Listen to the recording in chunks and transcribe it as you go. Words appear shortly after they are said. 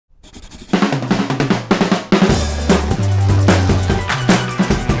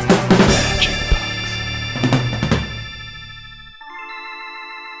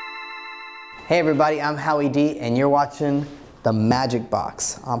Hey everybody, I'm Howie D and you're watching The Magic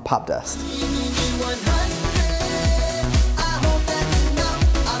Box on Popdust.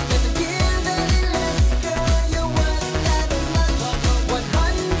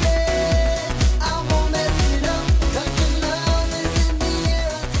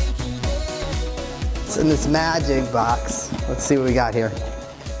 It's in this magic box. Let's see what we got here.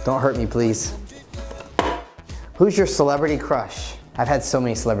 Don't hurt me, please. Who's your celebrity crush? I've had so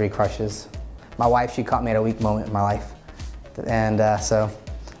many celebrity crushes. My wife, she caught me at a weak moment in my life. And so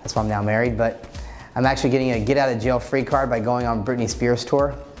that's why I'm now married, but I'm actually getting a get out of jail free card by going on Britney Spears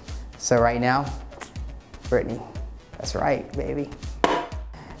tour. So right now, Britney, that's right, baby.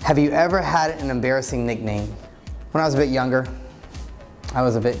 Have you ever had an embarrassing nickname? When I was a bit younger, I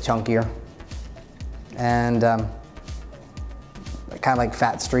was a bit chunkier. And kind of like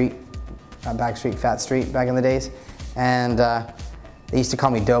Fat Street, Backstreet Fat Street back in the days. And they used to call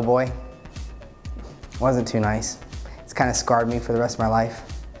me Doughboy. Wasn't too nice. It's kind of scarred me for the rest of my life.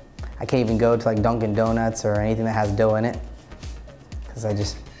 I can't even go to like Dunkin' Donuts or anything that has dough in it, because I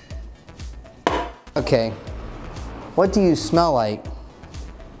just... Okay, what do you smell like?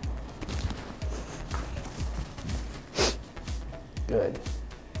 Good.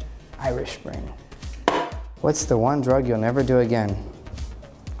 Irish Spring. What's the one drug you'll never do again?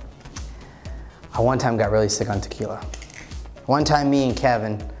 I one time got really sick on tequila. One time me and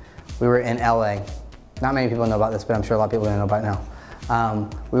Kevin, we were in LA. Not many people know about this, but I'm sure a lot of people don't know about it now.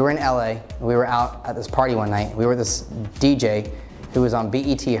 We were in LA, and we were out at this party one night. We were with this DJ who was on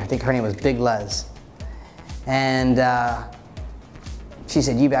BET, I think her name was Big Les. And she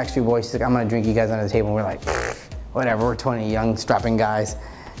said, "You Backstreet Boys," she's like, "I'm gonna drink you guys under the table." And we're like, whatever, we're 20 young, strapping guys.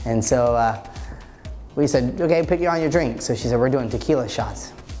 And so we said, "Okay, pick you on your drink." So she said, "We're doing tequila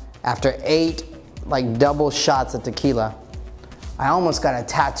shots." After 8 like double shots of tequila, I almost got a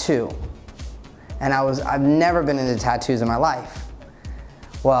tattoo. And I've never been into tattoos in my life.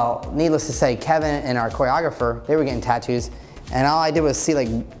 Well, needless to say, Kevin and our choreographer, they were getting tattoos, and all I did was see like,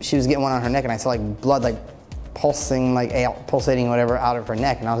 she was getting one on her neck, and I saw like blood like pulsing, like pulsating whatever out of her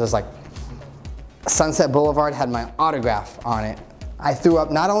neck, and I was just like, Sunset Boulevard had my autograph on it. I threw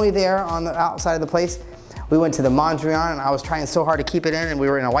up not only there on the outside of the place, we went to the Mondrian, and I was trying so hard to keep it in, and we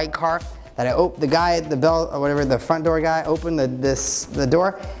were in a white car, that I opened, the guy at the bell, or whatever, the front door guy opened the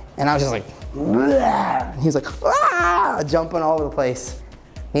door, and I was just like, bleh. He was like, ah, jumping all over the place.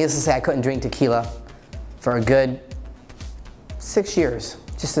 Needless to say, I couldn't drink tequila for a good 6 years.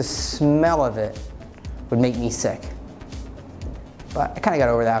 Just the smell of it would make me sick. But I kind of got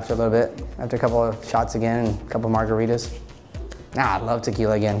over that after a little bit, after a couple of shots again and a couple of margaritas. Nah, I love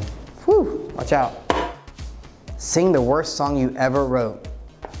tequila again. Whew, watch out. Sing the worst song you ever wrote.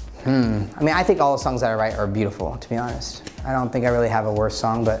 I mean, I think all the songs that I write are beautiful, to be honest. I don't think I really have a worst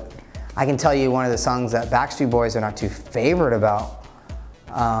song, but I can tell you one of the songs that Backstreet Boys are not too favored about.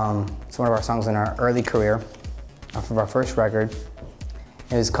 It's one of our songs in our early career, off of our first record.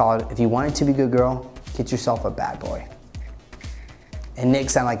 It was called, "If You Wanted to Be Good Girl, Get Yourself a Bad Boy." And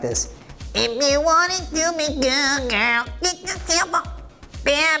Nick sounded like this. "If you wanted to be good girl, get yourself a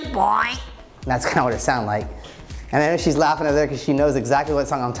bad boy." And that's kind of what it sounded like. And I know she's laughing over there because she knows exactly what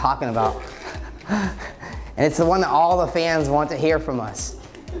song I'm talking about. And it's the one that all the fans want to hear from us.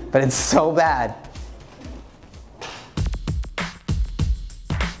 But it's so bad.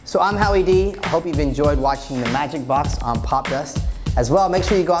 So I'm Howie D. I hope you've enjoyed watching The Magic Box on Popdust. As well, make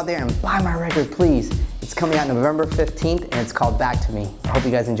sure you go out there and buy my record, please. It's coming out November 15th, and it's called Back to Me. I hope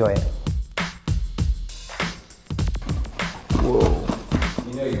you guys enjoy it. Whoa.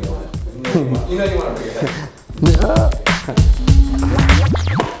 You know you want it. You know you want to bring it back.